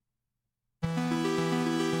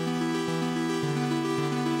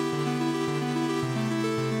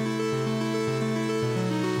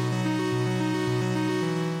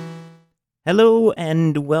Hello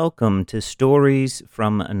and welcome to Stories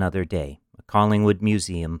from Another Day, a Collingwood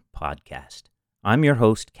Museum podcast. I'm your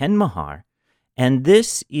host, Ken Mahar, and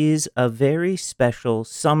this is a very special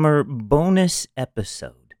summer bonus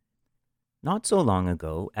episode. Not so long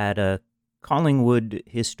ago, at a Collingwood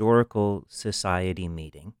Historical Society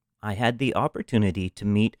meeting, I had the opportunity to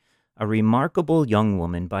meet a remarkable young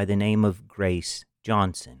woman by the name of Grace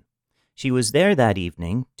Johnson. She was there that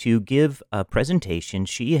evening to give a presentation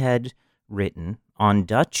she had written on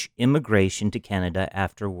Dutch immigration to Canada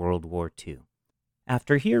after World War II.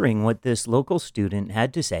 After hearing what this local student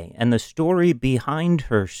had to say and the story behind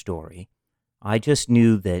her story, I just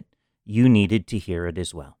knew that you needed to hear it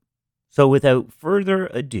as well. So without further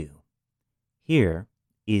ado, here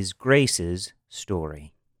is Grace's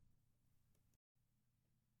story.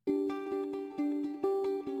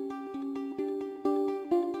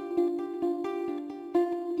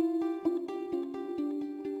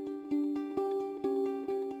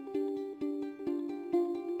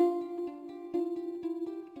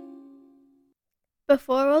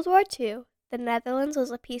 Before World War II, the Netherlands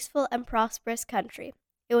was a peaceful and prosperous country.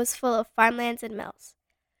 It was full of farmlands and mills.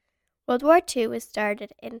 World War II was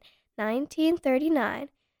started in 1939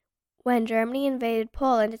 when Germany invaded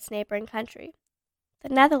Poland, its neighboring country. The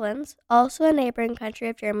Netherlands, also a neighboring country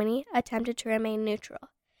of Germany, attempted to remain neutral.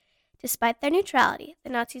 Despite their neutrality, the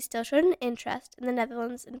Nazis still showed an interest in the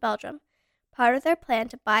Netherlands and Belgium, part of their plan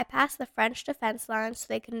to bypass the French defense lines so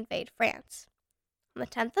they could invade France. On the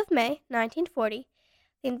 10th of May, 1940,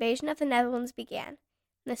 the invasion of the Netherlands began, and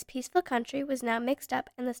this peaceful country was now mixed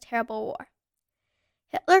up in this terrible war.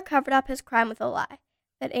 Hitler covered up his crime with a lie,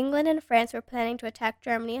 that England and France were planning to attack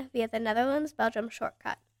Germany via the Netherlands-Belgium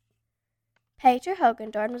shortcut. Peter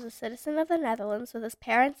Hogendoorn was a citizen of the Netherlands with his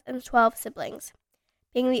parents and 12 siblings.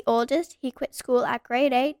 Being the oldest, he quit school at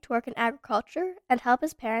grade 8 to work in agriculture and help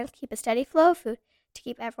his parents keep a steady flow of food to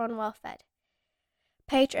keep everyone well fed.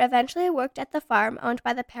 Peter eventually worked at the farm owned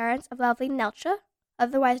by the parents of lovely Neltje,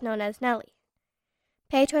 otherwise known as Nellie.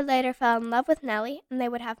 Peter later fell in love with Nellie, and they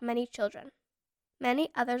would have many children. Many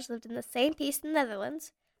others lived in the same peace in the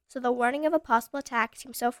Netherlands, so the warning of a possible attack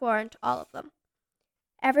seemed so foreign to all of them.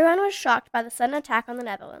 Everyone was shocked by the sudden attack on the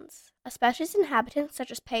Netherlands, especially its inhabitants such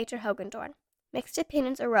as Peter Hogendoorn. Mixed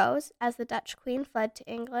opinions arose as the Dutch Queen fled to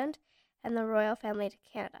England and the royal family to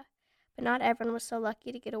Canada, but not everyone was so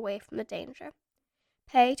lucky to get away from the danger.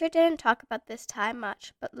 Peter didn't talk about this time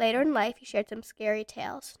much, but later in life he shared some scary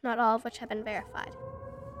tales, not all of which have been verified.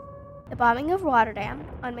 The bombing of Rotterdam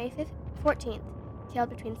on May 14th killed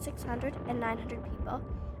between 600 and 900 people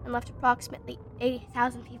and left approximately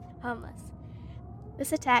 80,000 people homeless.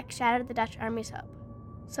 This attack shattered the Dutch army's hope,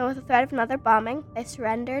 so with the threat of another bombing, they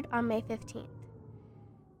surrendered on May 15th.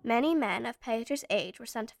 Many men of Peter's age were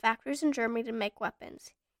sent to factories in Germany to make weapons.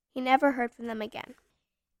 He never heard from them again.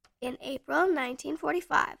 In April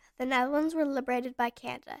 1945, the Netherlands were liberated by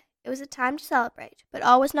Canada. It was a time to celebrate, but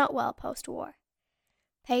all was not well post-war.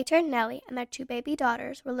 Peter, Nellie, and their 2 baby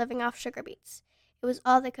daughters were living off sugar beets. It was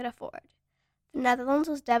all they could afford. The Netherlands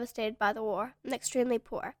was devastated by the war and extremely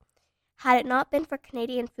poor. Had it not been for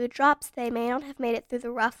Canadian food drops, they may not have made it through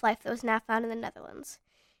the rough life that was now found in the Netherlands.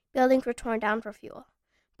 Buildings were torn down for fuel.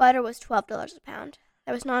 Butter was $12 a pound.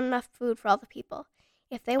 There was not enough food for all the people.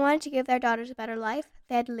 If they wanted to give their daughters a better life,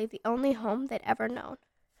 they had to leave the only home they'd ever known.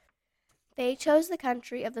 They chose the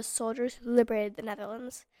country of the soldiers who liberated the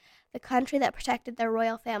Netherlands, the country that protected their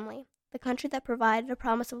royal family, the country that provided a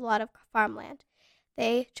promise of a lot of farmland.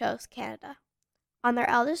 They chose Canada. On their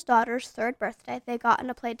eldest daughter's 3rd birthday, they got on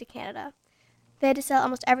a plane to Canada. They had to sell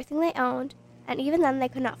almost everything they owned, and even then they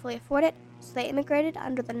could not fully afford it, so they immigrated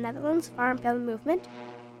under the Netherlands Farm Family Movement,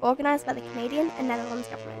 organized by the Canadian and Netherlands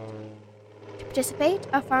government. To participate,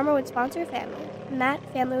 a farmer would sponsor a family, and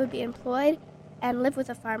that family would be employed and live with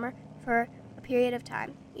a farmer for a period of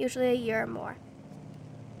time, usually a year or more.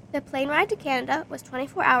 The plane ride to Canada was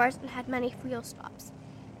 24 hours and had many fuel stops.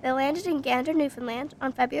 They landed in Gander, Newfoundland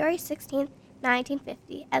on February 16,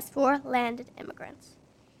 1950, as 4 landed immigrants.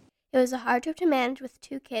 It was a hard trip to manage with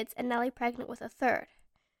 2 kids and Nellie pregnant with a 3rd.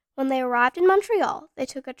 When they arrived in Montreal, they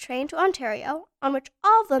took a train to Ontario, on which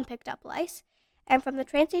all of them picked up lice, and from the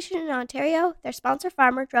train station in Ontario, their sponsor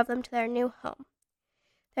farmer drove them to their new home.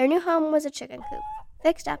 Their new home was a chicken coop,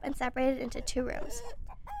 fixed up and separated into 2 rooms.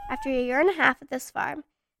 After a year and a half at this farm,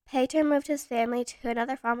 Peter moved his family to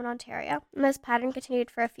another farm in Ontario, and this pattern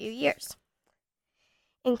continued for a few years.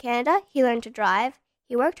 In Canada, he learned to drive,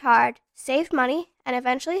 he worked hard, saved money, and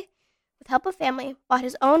eventually, with help of family, bought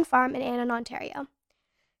his own farm in Annan, Ontario.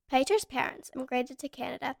 Peter's parents immigrated to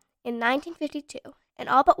Canada in 1952, and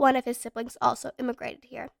all but one of his siblings also immigrated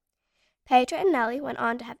here. Pedro and Nellie went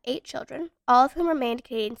on to have 8 children, all of whom remained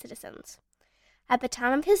Canadian citizens. At the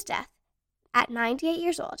time of his death, at 98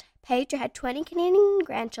 years old, Pedro had 20 Canadian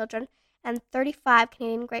grandchildren and 35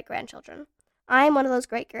 Canadian great-grandchildren. I am one of those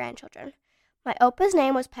great-grandchildren. My opa's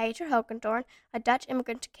name was Pedro Hogendoorn, a Dutch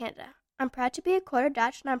immigrant to Canada. I'm proud to be a quarter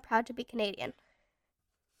Dutch, and I'm proud to be Canadian.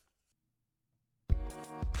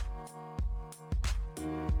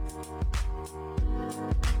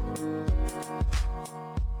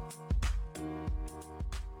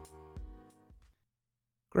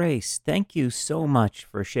 Grace, thank you so much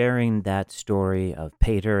for sharing that story of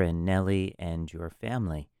Peter and Nellie and your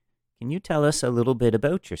family. Can you tell us a little bit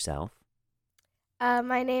about yourself?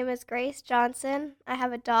 My name is Grace Johnson. I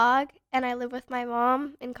have a dog, and I live with my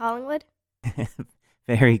mom in Collingwood.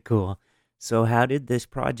 Very cool. So how did this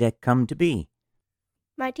project come to be?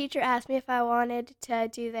 My teacher asked me if I wanted to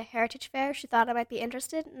do the Heritage Fair. She thought I might be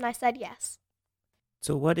interested, and I said yes.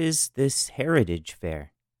 So what is this Heritage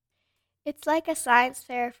Fair? It's like a science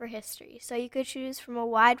fair for history, so you could choose from a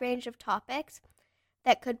wide range of topics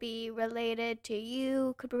that could be related to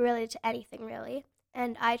you, could be related to anything really.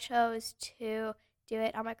 And I chose to do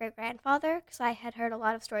it on my great-grandfather because I had heard a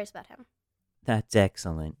lot of stories about him. That's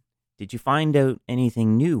excellent. Did you find out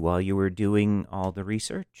anything new while you were doing all the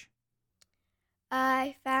research?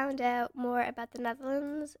 I found out more about the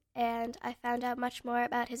Netherlands, and I found out much more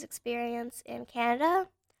about his experience in Canada.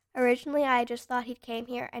 Originally, I just thought he'd came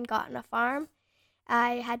here and gotten a farm.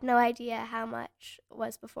 I had no idea how much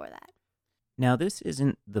was before that. Now, this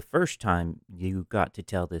isn't the first time you got to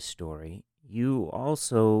tell this story. You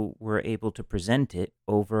also were able to present it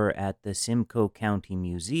over at the Simcoe County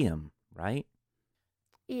Museum, right?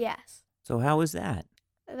 Yes. So how was that?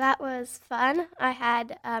 That was fun. I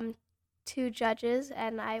had 2 judges,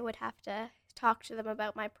 and I would have to talk to them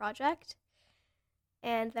about my project.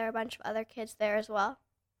 And there were a bunch of other kids there as well.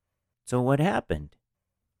 So what happened?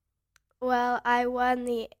 Well, I won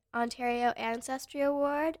the Ontario Ancestry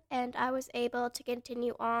Award, and I was able to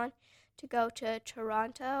continue on to go to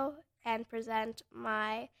Toronto and present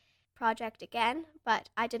my project again, but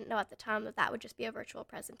I didn't know at the time that that would just be a virtual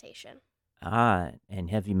presentation. And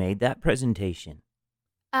have you made that presentation?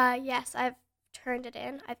 Yes, I've turned it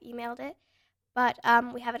in. I've emailed it, but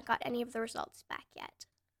we haven't got any of the results back yet.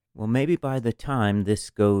 Well, maybe by the time this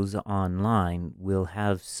goes online, we'll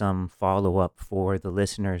have some follow-up for the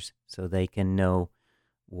listeners so they can know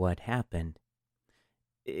what happened.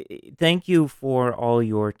 Thank you for all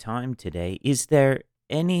your time today. Is there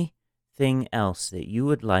anything else that you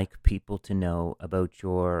would like people to know about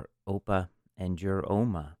your Opa and your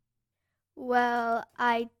Oma? Well,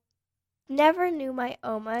 I never knew my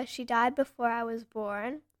Oma. She died before I was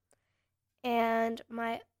born. And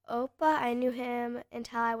my Opa, I knew him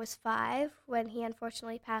until I was 5 when he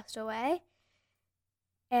unfortunately passed away.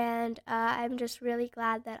 And I'm just really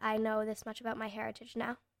glad that I know this much about my heritage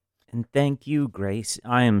now. And thank you, Grace.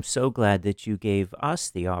 I am so glad that you gave us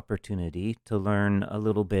the opportunity to learn a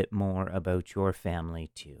little bit more about your family,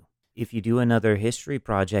 too. If you do another history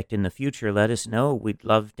project in the future, let us know. We'd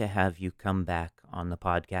love to have you come back on the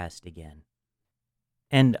podcast again.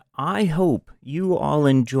 And I hope you all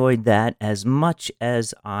enjoyed that as much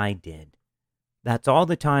as I did. That's all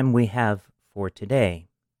the time we have for today.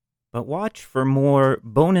 But watch for more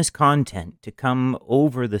bonus content to come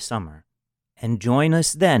over the summer. And join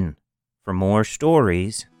us then for more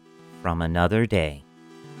stories from another day.